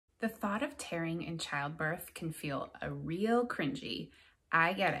The thought of tearing in childbirth can feel a real cringy.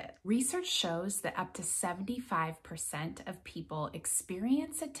 I get it. Research shows that up to 75% of people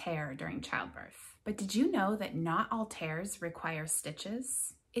experience a tear during childbirth. But did you know that not all tears require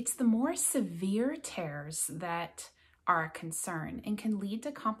stitches? It's the more severe tears that are a concern and can lead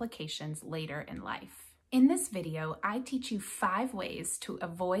to complications later in life. In this video, I teach you 5 ways to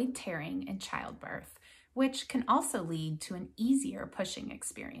avoid tearing in childbirth, which can also lead to an easier pushing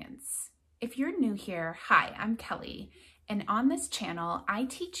experience. If you're new here, hi, I'm Kelly, and on this channel, I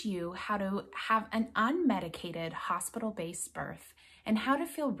teach you how to have an unmedicated hospital-based birth and how to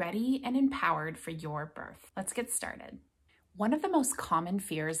feel ready and empowered for your birth. Let's get started. One of the most common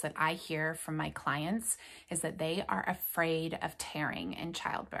fears that I hear from my clients is that they are afraid of tearing in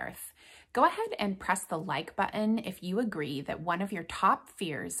childbirth. Go ahead and press the like button if you agree that one of your top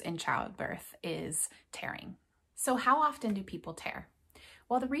fears in childbirth is tearing. So how often do people tear?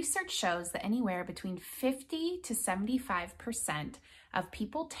 Well, the research shows that anywhere between 50 to 75% of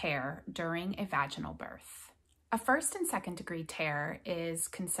people tear during a vaginal birth. A first and second degree tear is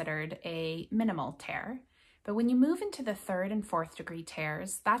considered a minimal tear, but when you move into the third and fourth degree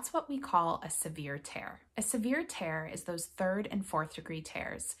tears, that's what we call a severe tear. A severe tear is those third and fourth degree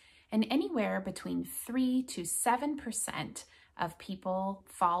tears, and anywhere between 3 to 7% of people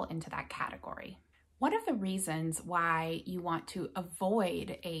fall into that category. One of the reasons why you want to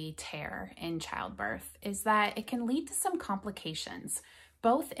avoid a tear in childbirth is that it can lead to some complications,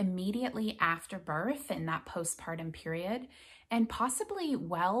 both immediately after birth in that postpartum period and possibly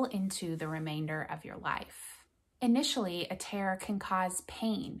well into the remainder of your life. Initially, a tear can cause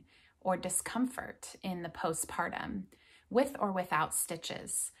pain or discomfort in the postpartum, with or without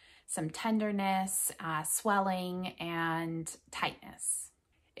stitches, some tenderness, swelling, and tightness.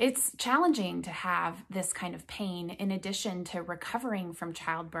 It's challenging to have this kind of pain in addition to recovering from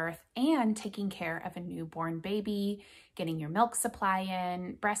childbirth and taking care of a newborn baby, getting your milk supply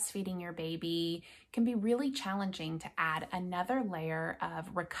in, breastfeeding your baby. It can be really challenging to add another layer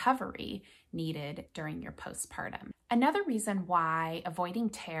of recovery needed during your postpartum. Another reason why avoiding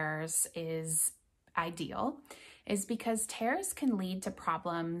tears is ideal is because tears can lead to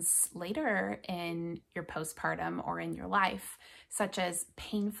problems later in your postpartum or in your life, such as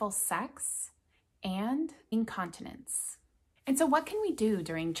painful sex and incontinence. And so what can we do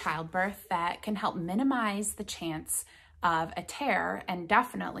during childbirth that can help minimize the chance of a tear and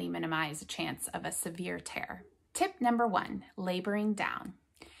definitely minimize the chance of a severe tear? Tip number 1, laboring down.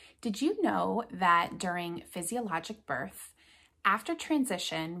 Did you know that during physiologic birth, after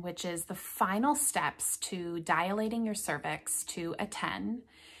transition, which is the final steps to dilating your cervix to a 10,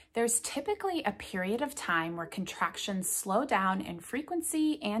 there's typically a period of time where contractions slow down in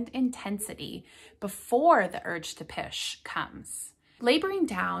frequency and intensity before the urge to push comes. Laboring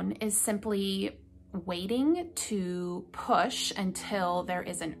down is simply waiting to push until there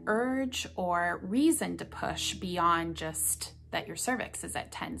is an urge or reason to push beyond just that your cervix is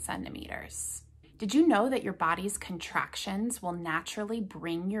at 10 centimeters. Did you know that your body's contractions will naturally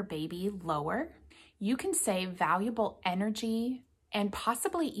bring your baby lower? You can save valuable energy and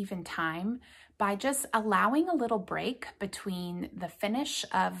possibly even time by just allowing a little break between the finish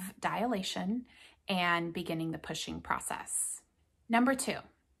of dilation and beginning the pushing process. Number 2,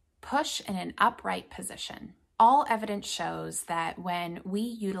 push in an upright position. All evidence shows that when we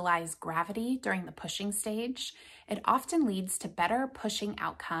utilize gravity during the pushing stage, it often leads to better pushing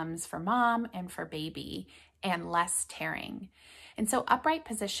outcomes for mom and for baby and less tearing. And so upright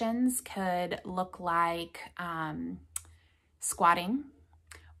positions could look like squatting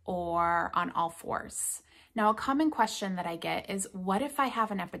or on all fours. Now, a common question that I get is, what if I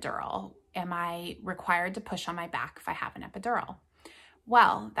have an epidural? Am I required to push on my back if I have an epidural?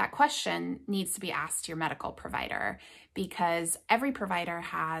 Well, that question needs to be asked to your medical provider because every provider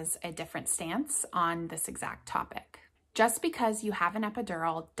has a different stance on this exact topic. Just because you have an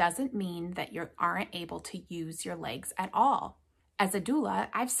epidural doesn't mean that you aren't able to use your legs at all. As a doula,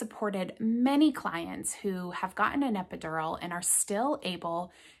 I've supported many clients who have gotten an epidural and are still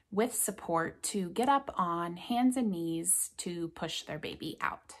able, with support, to get up on hands and knees to push their baby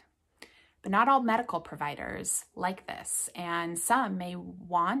out. But not all medical providers like this, and some may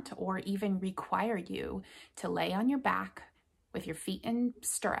want or even require you to lay on your back with your feet in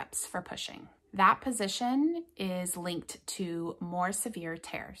stirrups for pushing. That position is linked to more severe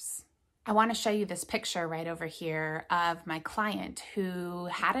tears. I want to show you this picture right over here of my client who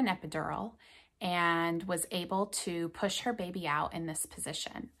had an epidural and was able to push her baby out in this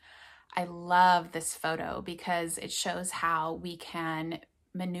position. I love this photo because it shows how we can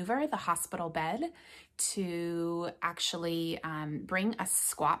maneuver the hospital bed to actually bring a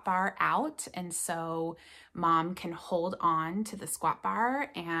squat bar out. And so mom can hold on to the squat bar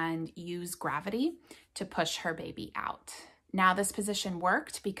and use gravity to push her baby out. Now this position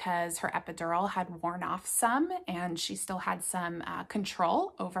worked because her epidural had worn off some and she still had some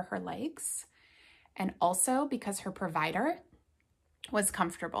control over her legs. And also because her provider was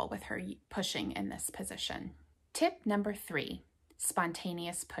comfortable with her pushing in this position. Tip number 3,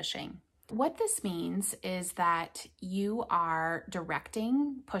 spontaneous pushing. What this means is that you are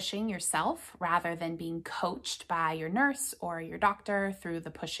directing pushing yourself rather than being coached by your nurse or your doctor through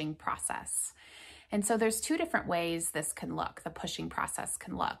the pushing process. And so there's 2 different ways this can look, the pushing process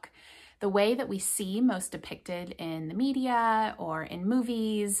can look. The way that we see most depicted in the media or in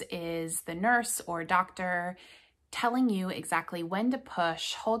movies is the nurse or doctor telling you exactly when to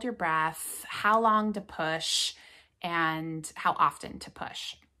push, hold your breath, how long to push, and how often to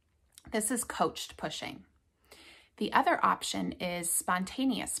push. This is coached pushing. The other option is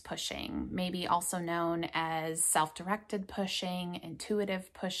spontaneous pushing, maybe also known as self-directed pushing,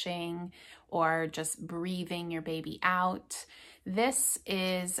 intuitive pushing, or just breathing your baby out. This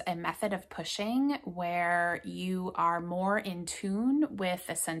is a method of pushing where you are more in tune with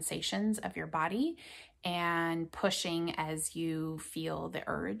the sensations of your body and pushing as you feel the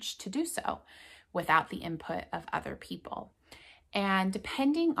urge to do so without the input of other people. And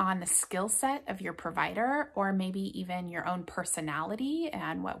depending on the skill set of your provider, or maybe even your own personality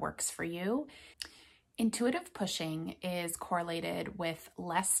and what works for you, intuitive pushing is correlated with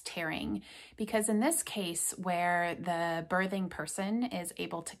less tearing, because in this case where the birthing person is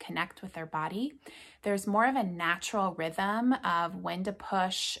able to connect with their body, there's more of a natural rhythm of when to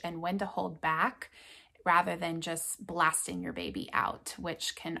push and when to hold back, rather than just blasting your baby out,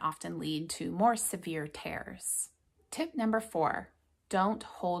 which can often lead to more severe tears. Tip number 4, don't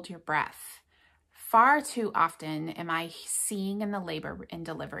hold your breath. Far too often am I seeing in the labor and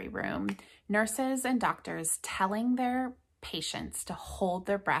delivery room, nurses and doctors telling their patients to hold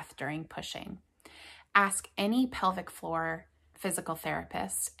their breath during pushing. Ask any pelvic floor physical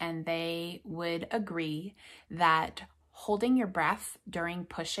therapist and they would agree that holding your breath during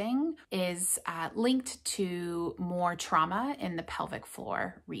pushing is linked to more trauma in the pelvic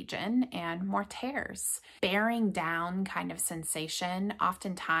floor region and more tears. Bearing down kind of sensation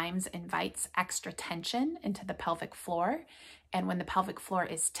oftentimes invites extra tension into the pelvic floor. And when the pelvic floor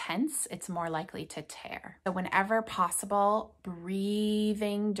is tense, it's more likely to tear. So whenever possible,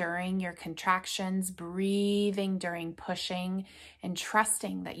 breathing during your contractions, breathing during pushing, and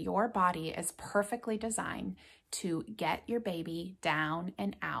trusting that your body is perfectly designed to get your baby down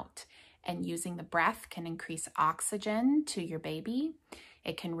and out. And using the breath can increase oxygen to your baby.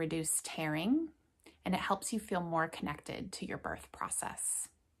 It can reduce tearing, and it helps you feel more connected to your birth process.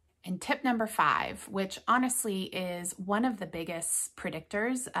 And tip number 5, which honestly is one of the biggest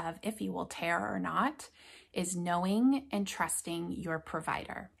predictors of if you will tear or not, is knowing and trusting your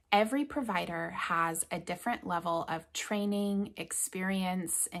provider. Every provider has a different level of training,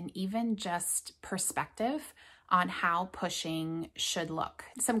 experience, and even just perspective on how pushing should look.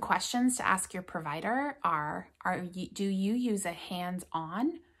 Some questions to ask your provider are do you use a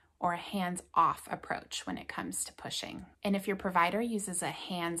hands-on or a hands-off approach when it comes to pushing? And if your provider uses a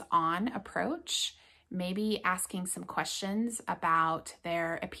hands-on approach, maybe asking some questions about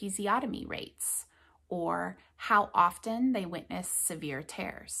their episiotomy rates or how often they witness severe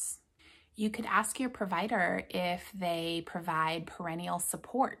tears. You could ask your provider if they provide perennial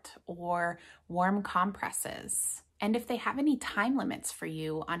support or warm compresses, and if they have any time limits for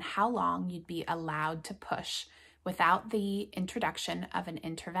you on how long you'd be allowed to push without the introduction of an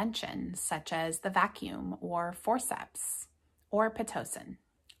intervention such as the vacuum or forceps or Pitocin.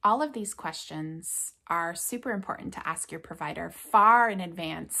 All of these questions are super important to ask your provider far in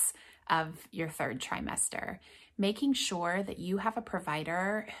advance of your 3rd trimester, making sure that you have a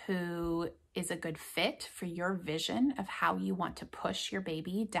provider who is a good fit for your vision of how you want to push your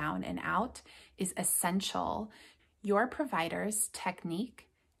baby down and out is essential. Your provider's technique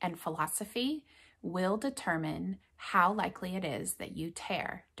and philosophy will determine how likely it is that you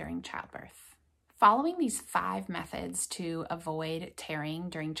tear during childbirth. Following these 5 methods to avoid tearing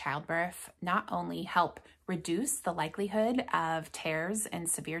during childbirth not only help reduce the likelihood of tears and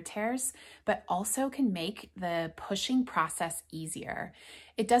severe tears, but also can make the pushing process easier.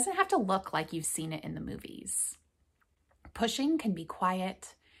 It doesn't have to look like you've seen it in the movies. Pushing can be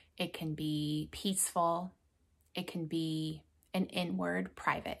quiet, it can be peaceful, it can be an inward,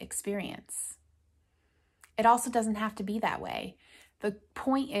 private experience. It also doesn't have to be that way. The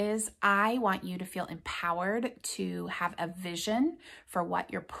point is, I want you to feel empowered to have a vision for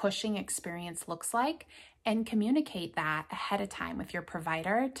what your pushing experience looks like and communicate that ahead of time with your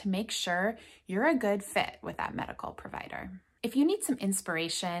provider to make sure you're a good fit with that medical provider. If you need some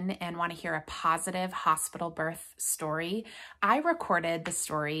inspiration and want to hear a positive hospital birth story, I recorded the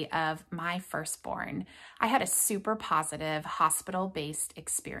story of my firstborn. I had a super positive hospital-based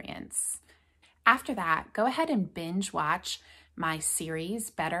experience. After that, go ahead and binge watch my series,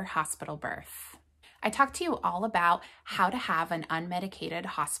 Better Hospital Birth. I talked to you all about how to have an unmedicated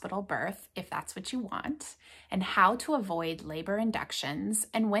hospital birth, if that's what you want, and how to avoid labor inductions,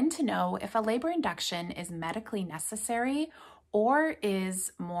 and when to know if a labor induction is medically necessary or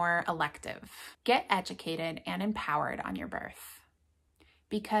is more elective. Get educated and empowered on your birth,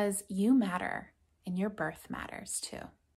 because you matter and your birth matters too.